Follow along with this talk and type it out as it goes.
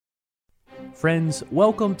Friends,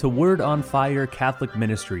 welcome to Word on Fire Catholic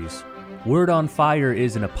Ministries. Word on Fire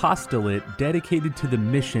is an apostolate dedicated to the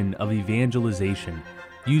mission of evangelization,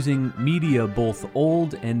 using media both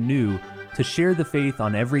old and new to share the faith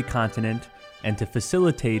on every continent and to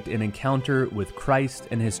facilitate an encounter with Christ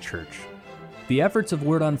and His Church. The efforts of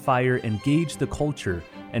Word on Fire engage the culture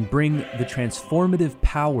and bring the transformative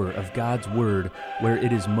power of God's Word where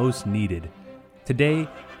it is most needed. Today,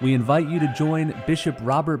 we invite you to join Bishop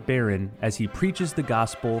Robert Barron as he preaches the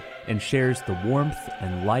gospel and shares the warmth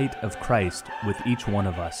and light of Christ with each one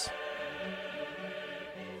of us.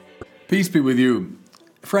 Peace be with you.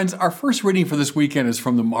 Friends, our first reading for this weekend is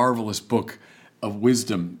from the marvelous book of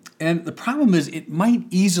wisdom. And the problem is it might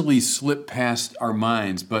easily slip past our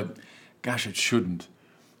minds, but gosh, it shouldn't.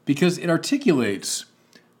 Because it articulates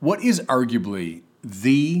what is arguably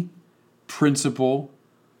the principle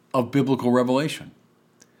of biblical revelation.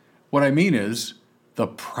 What I mean is the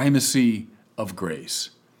primacy of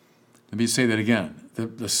grace. Let me say that again.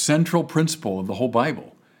 The central principle of the whole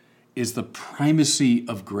Bible is the primacy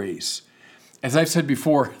of grace. As I've said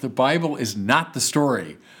before, the Bible is not the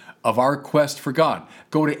story of our quest for God.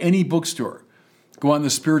 Go to any bookstore. Go on the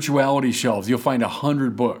spirituality shelves. You'll find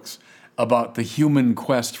 100 books about the human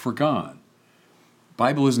quest for God. The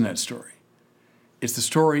Bible isn't that story. It's the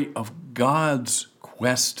story of God's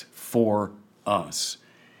quest for us.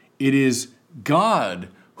 It is God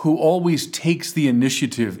who always takes the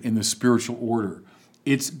initiative in the spiritual order.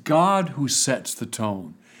 It's God who sets the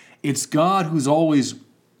tone. It's God who's always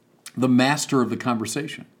the master of the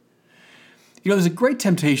conversation. You know, there's a great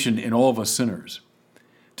temptation in all of us sinners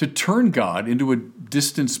to turn God into a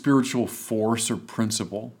distant spiritual force or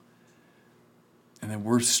principle, and then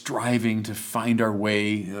we're striving to find our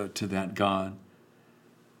way to that God.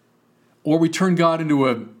 Or we turn God into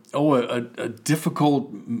a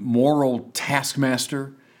difficult moral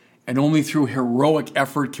taskmaster, and only through heroic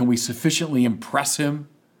effort can we sufficiently impress him.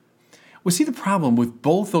 Well, see, the problem with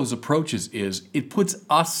both those approaches is it puts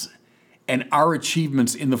us and our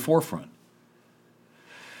achievements in the forefront.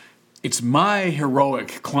 It's my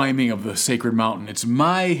heroic climbing of the sacred mountain. It's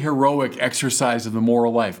my heroic exercise of the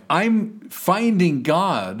moral life. I'm finding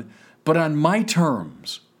God, but on my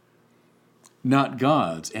terms, not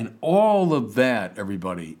God's. And all of that,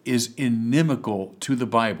 everybody, is inimical to the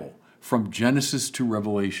Bible, from Genesis to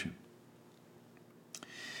Revelation.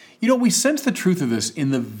 You know, we sense the truth of this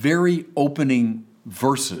in the very opening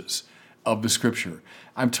verses of the Scripture.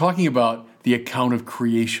 I'm talking about the account of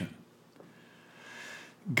creation.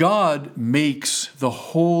 God makes the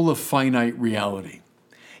whole of finite reality.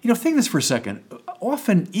 You know, think of this for a second.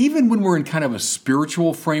 Often, even when we're in kind of a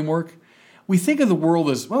spiritual framework, we think of the world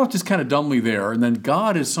as, well, it's just kind of dumbly there, and then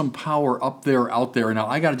God is some power up there, out there, and now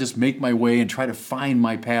I got to just make my way and try to find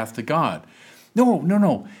my path to God.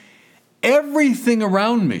 No. Everything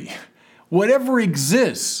around me, whatever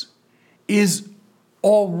exists, is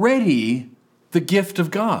already the gift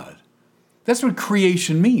of God. That's what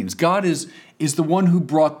creation means. God is the one who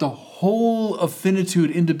brought the whole of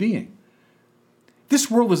finitude into being.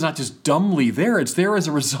 This world is not just dumbly there. It's there as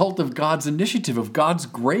a result of God's initiative, of God's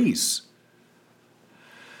grace.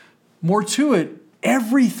 More to it,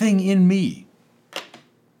 everything in me.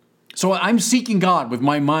 So I'm seeking God with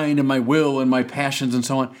my mind and my will and my passions and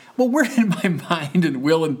so on. Well, where did my mind and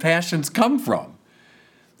will and passions come from?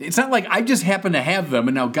 It's not like I just happen to have them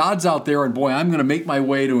and now God's out there and boy, I'm going to make my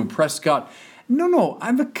way to impress God. No,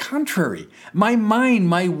 I'm the contrary. My mind,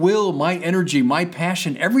 my will, my energy, my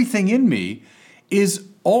passion, everything in me is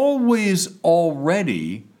always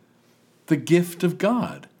already the gift of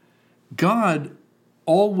God. God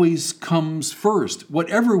always comes first.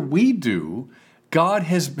 Whatever we do, God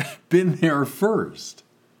has been there first.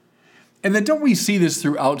 And then don't we see this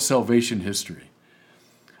throughout salvation history?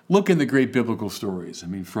 Look in the great biblical stories. I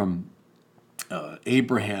mean, from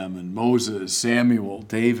Abraham and Moses, Samuel,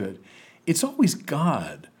 David. It's always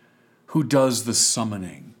God who does the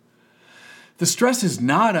summoning. The stress is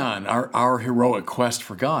not on our heroic quest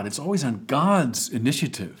for God. It's always on God's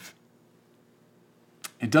initiative.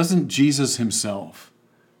 And doesn't Jesus himself,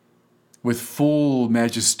 with full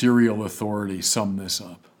magisterial authority, sum this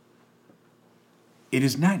up? It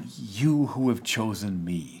is not you who have chosen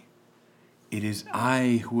me. It is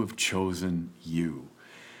I who have chosen you.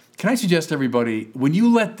 Can I suggest, everybody, when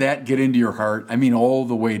you let that get into your heart, I mean all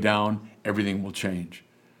the way down, everything will change.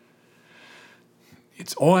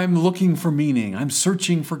 It's, I'm looking for meaning. I'm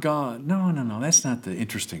searching for God. No. That's not the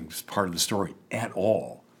interesting part of the story at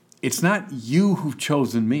all. It's not you who've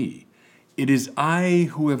chosen me. It is I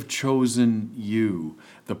who have chosen you.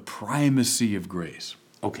 The primacy of grace.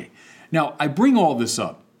 Okay, now I bring all this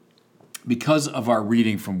up because of our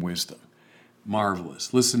reading from wisdom.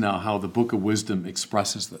 marvelous. Listen now how the book of wisdom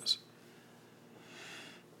expresses this.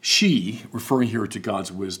 She, referring here to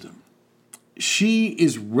God's wisdom, she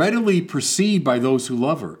is readily perceived by those who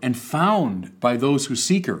love her and found by those who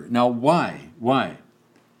seek her. Now, why? Why?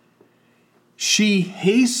 She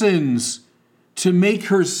hastens to make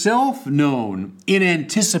herself known in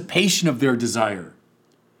anticipation of their desire.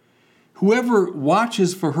 Whoever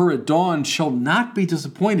watches for her at dawn shall not be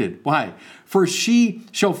disappointed. Why? For she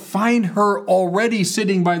shall find her already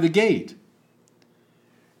sitting by the gate.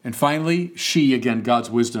 And finally, she, again,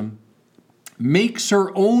 God's wisdom, makes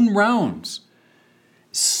her own rounds,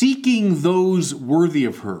 seeking those worthy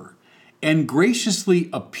of her, and graciously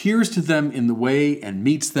appears to them in the way and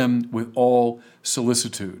meets them with all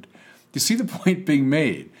solicitude. You see the point being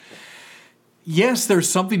made? Yes, there's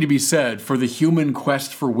something to be said for the human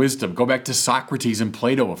quest for wisdom. Go back to Socrates and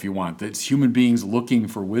Plato if you want. It's human beings looking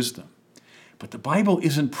for wisdom. But the Bible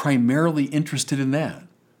isn't primarily interested in that,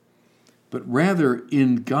 but rather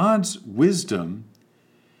in God's wisdom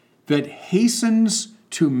that hastens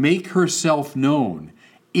to make herself known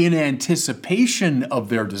in anticipation of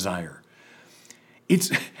their desire.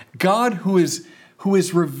 It's God who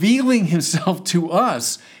is revealing himself to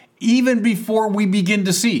us even before we begin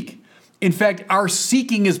to seek. In fact, our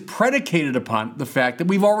seeking is predicated upon the fact that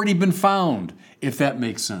we've already been found, if that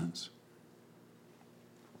makes sense.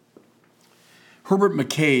 Herbert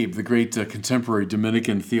McCabe, the great contemporary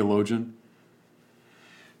Dominican theologian,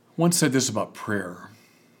 once said this about prayer.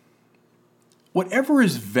 Whatever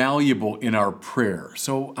is valuable in our prayer,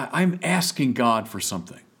 so I'm asking God for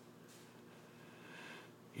something.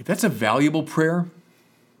 If that's a valuable prayer,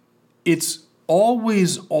 it's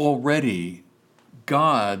always already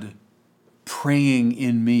God praying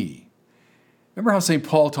in me. Remember how St.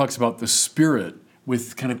 Paul talks about the Spirit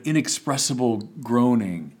with kind of inexpressible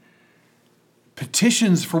groaning,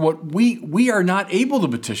 petitions for what we are not able to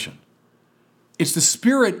petition. It's the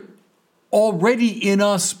Spirit already in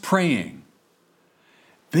us praying.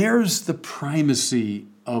 There's the primacy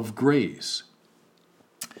of grace.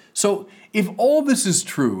 So if all this is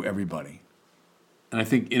true, everybody, and I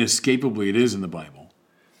think inescapably it is in the Bible,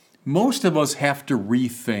 most of us have to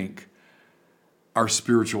rethink our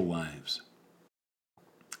spiritual lives.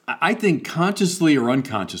 I think consciously or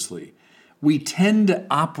unconsciously, we tend to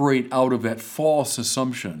operate out of that false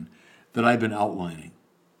assumption that I've been outlining.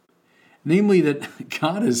 Namely that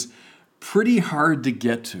God is pretty hard to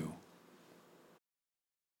get to.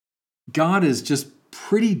 God is just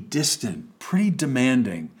pretty distant, pretty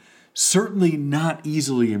demanding, certainly not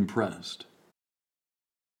easily impressed.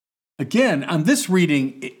 Again, on this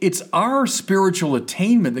reading, it's our spiritual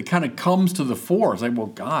attainment that kind of comes to the fore. It's like, well,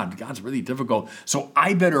 God's really difficult, so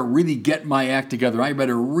I better really get my act together. I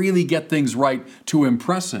better really get things right to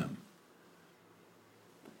impress him.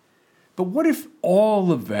 But what if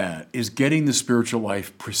all of that is getting the spiritual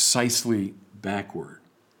life precisely backward?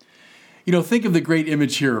 You know, think of the great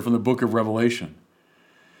image here from the book of Revelation.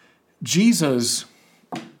 Jesus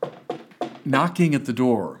knocking at the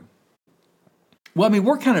door. Well, I mean,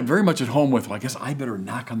 we're kind of very much at home with, well, I guess I better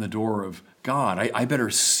knock on the door of God. I better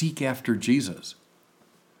seek after Jesus.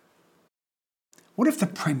 What if the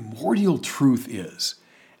primordial truth is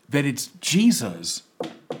that it's Jesus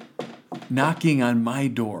knocking on my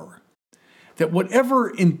door? That whatever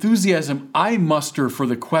enthusiasm I muster for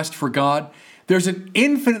the quest for God, there's an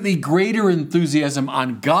infinitely greater enthusiasm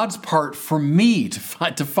on God's part for me, to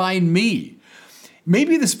find me.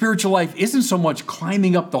 Maybe the spiritual life isn't so much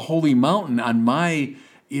climbing up the holy mountain on my,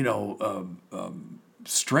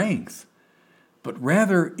 strength, but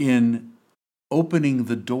rather in opening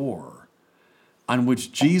the door on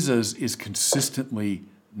which Jesus is consistently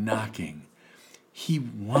knocking. He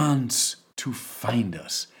wants to find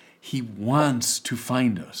us. He wants to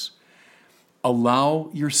find us.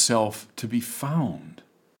 Allow yourself to be found.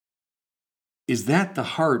 Is that the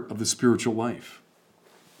heart of the spiritual life?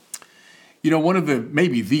 You know, one of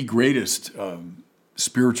maybe the greatest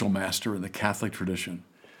spiritual master in the Catholic tradition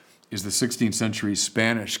is the 16th century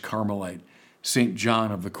Spanish Carmelite, St.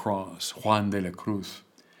 John of the Cross, Juan de la Cruz.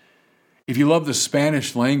 If you love the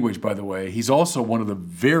Spanish language, by the way, he's also one of the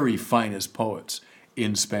very finest poets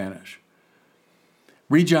in Spanish.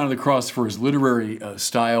 Read John of the Cross for his literary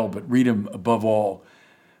style, but read him above all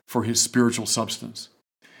for his spiritual substance.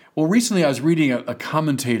 Well, recently I was reading a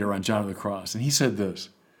commentator on John of the Cross, and he said this.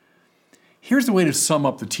 Here's the way to sum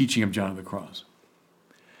up the teaching of John of the Cross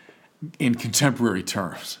in contemporary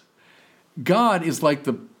terms. God is like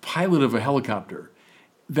the pilot of a helicopter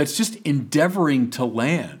that's just endeavoring to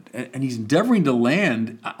land, and he's endeavoring to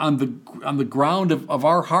land on the ground of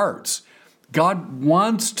our hearts. God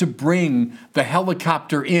wants to bring the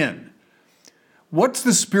helicopter in. What's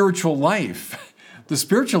the spiritual life? The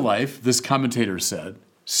spiritual life, this commentator said,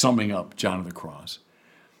 summing up John of the Cross,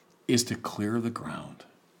 is to clear the ground.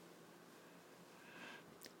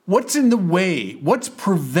 What's in the way? What's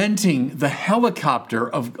preventing the helicopter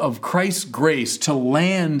of Christ's grace to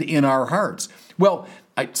land in our hearts? Well,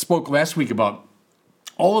 I spoke last week about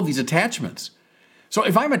all of these attachments. So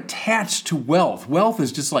if I'm attached to wealth, wealth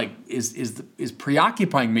is just like, is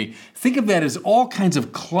preoccupying me. Think of that as all kinds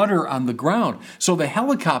of clutter on the ground. So the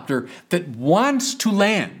helicopter that wants to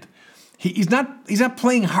land, he's not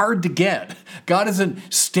playing hard to get. God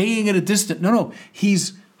isn't staying at a distance. No,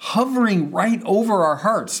 he's hovering right over our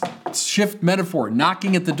hearts. Shift metaphor,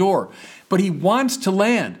 knocking at the door. But he wants to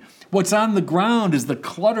land. What's on the ground is the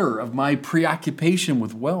clutter of my preoccupation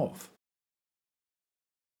with wealth.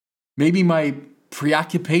 Maybe my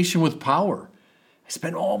preoccupation with power. I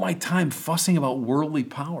spend all my time fussing about worldly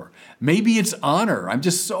power. Maybe it's honor. I'm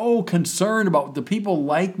just so concerned about the people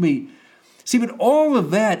like me. See, but all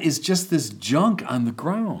of that is just this junk on the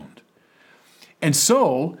ground. And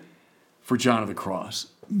so, for John of the Cross,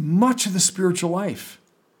 much of the spiritual life,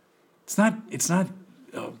 it's not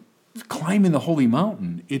climbing the holy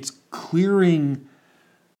mountain. It's clearing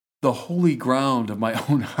the holy ground of my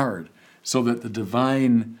own heart so that the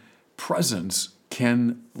divine presence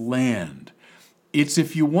can land. It's,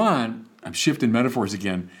 if you want, I'm shifting metaphors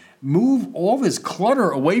again, move all this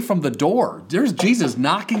clutter away from the door. There's Jesus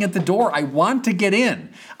knocking at the door. I want to get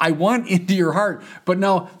in. I want into your heart. But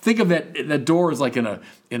now think of that door is like in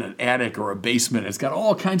an attic or a basement. It's got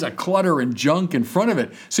all kinds of clutter and junk in front of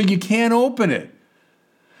it, so you can't open it.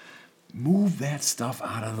 Move that stuff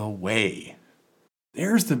out of the way.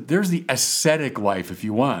 There's the ascetic life, if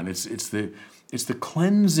you want. It's the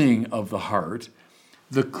cleansing of the heart,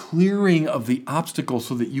 the clearing of the obstacles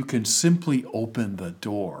so that you can simply open the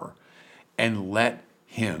door and let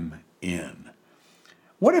him in.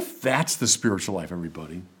 What if that's the spiritual life,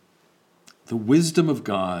 everybody? The wisdom of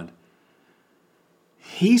God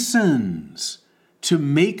hastens to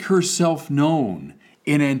make herself known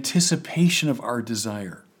in anticipation of our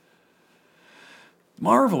desire.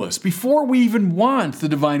 Marvelous. Before we even want the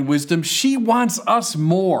divine wisdom, she wants us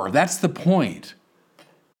more. That's the point.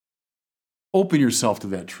 Open yourself to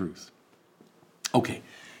that truth. Okay,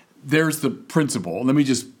 there's the principle. Let me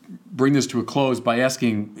just bring this to a close by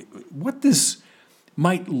asking what this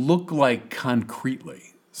might look like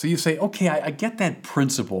concretely. So you say, okay, I get that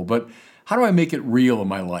principle, but how do I make it real in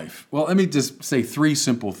my life? Well, let me just say 3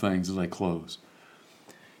 simple things as I close.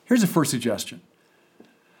 Here's the first suggestion.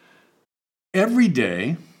 Every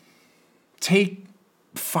day, take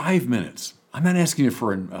 5 minutes. I'm not asking you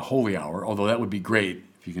for a holy hour, although that would be great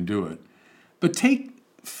if you can do it. But take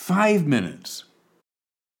 5 minutes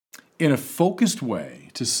in a focused way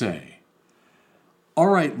to say, all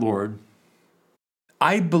right, Lord,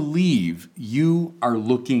 I believe you are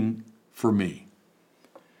looking for me.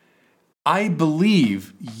 I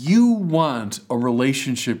believe you want a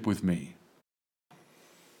relationship with me.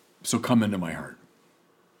 So come into my heart.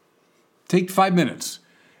 Take 5 minutes.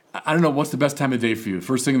 I don't know what's the best time of day for you.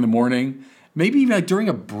 First thing in the morning, maybe even like during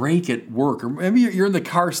a break at work, or maybe you're in the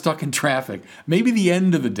car stuck in traffic, maybe the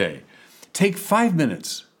end of the day. Take 5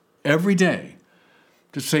 minutes every day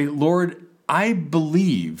to say, Lord, I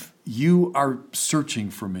believe you are searching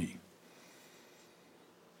for me.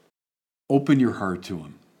 Open your heart to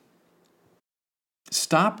him.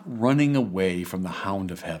 Stop running away from the hound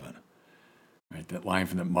of heaven. Right, that line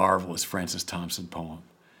from that marvelous Francis Thompson poem.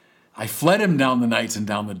 I fled him down the nights and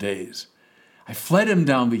down the days. I fled him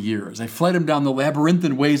down the years. I fled him down the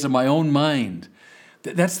labyrinthine ways of my own mind.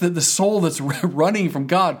 That's the soul that's running from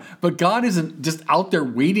God. But God isn't just out there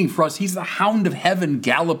waiting for us. He's the hound of heaven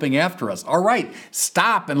galloping after us. All right,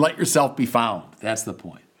 stop and let yourself be found. That's the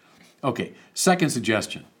point. Okay, second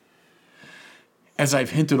suggestion. As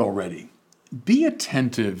I've hinted already, be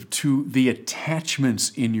attentive to the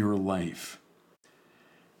attachments in your life.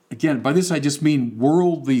 Again, by this I just mean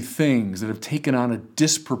worldly things that have taken on a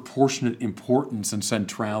disproportionate importance and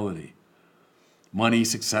centrality. Money,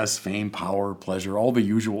 success, fame, power, pleasure, all the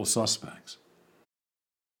usual suspects.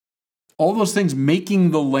 All those things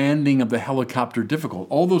making the landing of the helicopter difficult.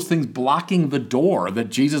 All those things blocking the door that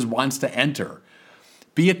Jesus wants to enter.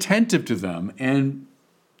 Be attentive to them and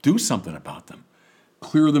do something about them.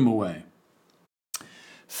 Clear them away.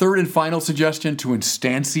 Third and final suggestion to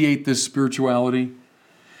instantiate this spirituality.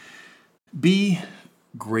 Be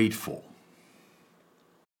grateful.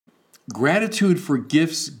 Gratitude for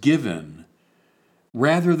gifts given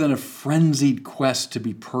rather than a frenzied quest to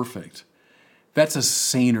be perfect. That's a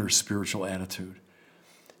saner spiritual attitude.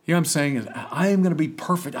 You know what I'm saying? I am going to be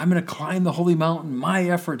perfect. I'm going to climb the holy mountain. My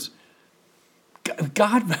efforts.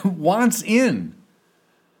 God wants in.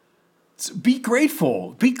 So be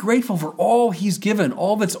grateful. Be grateful for all he's given,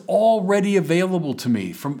 all that's already available to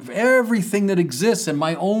me, from everything that exists in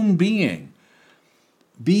my own being.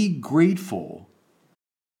 Be grateful.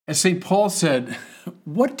 As St. Paul said,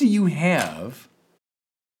 what do you have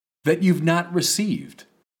that you've not received?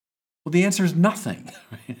 Well, the answer is nothing.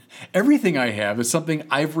 Everything I have is something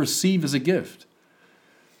I've received as a gift.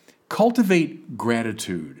 Cultivate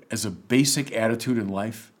gratitude as a basic attitude in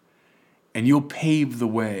life, and you'll pave the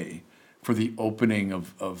way for the opening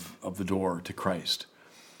of the door to Christ.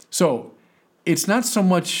 So it's not so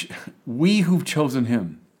much we who've chosen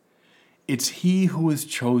him, it's he who has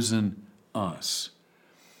chosen us.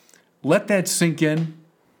 Let that sink in.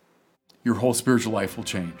 Your whole spiritual life will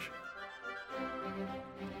change.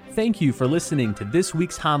 Thank you for listening to this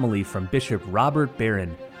week's homily from Bishop Robert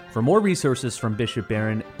Barron. For more resources from Bishop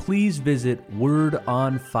Barron, please visit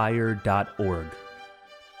wordonfire.org.